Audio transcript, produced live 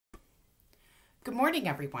Good morning,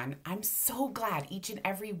 everyone. I'm so glad each and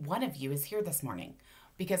every one of you is here this morning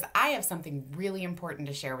because I have something really important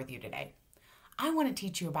to share with you today. I want to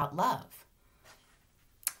teach you about love.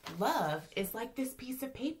 Love is like this piece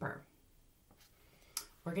of paper.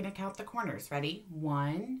 We're going to count the corners. Ready?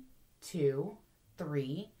 1, 2,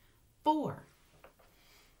 3, 4.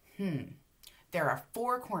 There are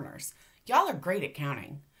 4 corners. Y'all are great at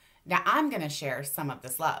counting. Now I'm going to share some of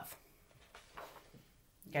this love.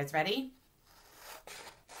 You guys ready?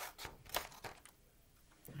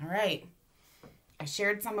 All right, I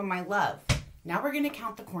shared some of my love. Now we're going to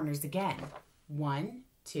count the corners again. 1,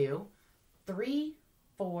 2, 3,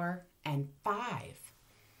 4, and 5.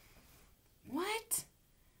 What?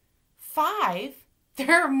 5?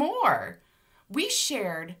 There are more. We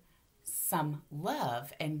shared some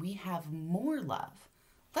love and we have more love.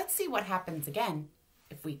 Let's see what happens again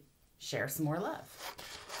if we share some more love.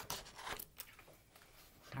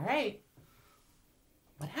 All right,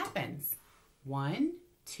 what happens? 1,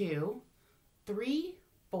 2, 3,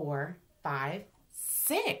 4, 5,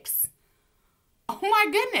 6. Oh my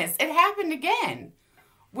goodness, it happened again.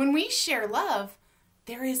 When we share love,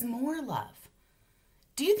 there is more love.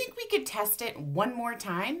 Do you think we could test it one more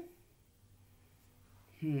time?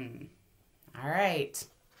 All right.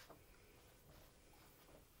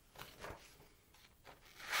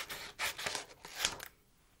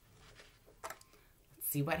 Let's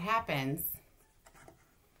see what happens.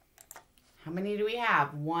 How many do we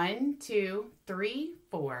have? 1, 2, 3,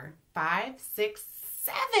 4, 5, 6,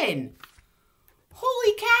 7.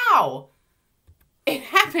 Holy cow! It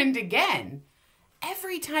happened again.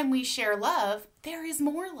 Every time we share love, there is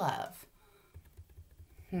more love.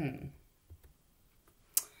 I'm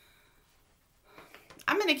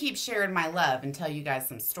going to keep sharing my love and tell you guys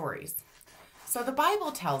some stories. So the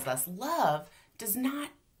Bible tells us love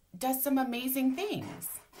does some amazing things.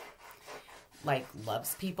 Like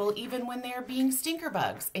loves people even when they're being stinker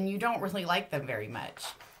bugs and you don't really like them very much.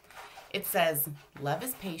 It says, love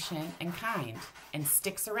is patient and kind and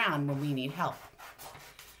sticks around when we need help.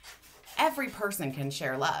 Every person can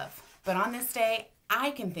share love, but on this day,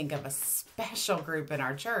 I can think of a special group in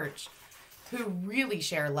our church who really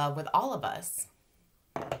share love with all of us.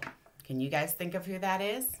 Can you guys think of who that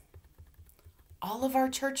is? All of our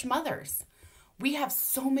church mothers. We have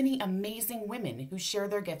so many amazing women who share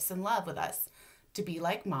their gifts and love with us to be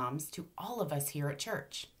like moms to all of us here at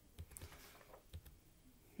church.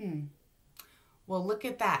 Well, look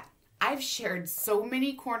at that. I've shared so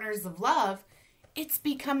many corners of love, it's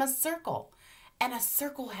become a circle, and a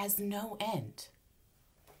circle has no end.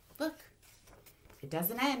 Look, it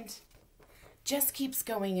doesn't end. Just keeps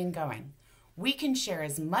going and going. We can share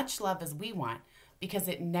as much love as we want because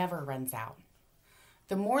it never runs out.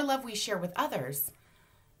 The more love we share with others,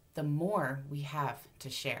 the more we have to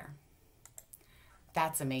share.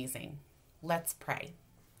 That's amazing. Let's pray.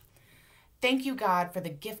 Thank you, God, for the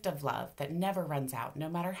gift of love that never runs out, no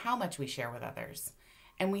matter how much we share with others.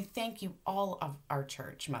 And we thank you, all of our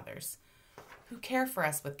church mothers, who care for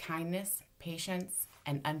us with kindness, patience,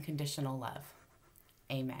 and unconditional love.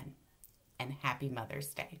 Amen. And happy Mother's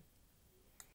Day.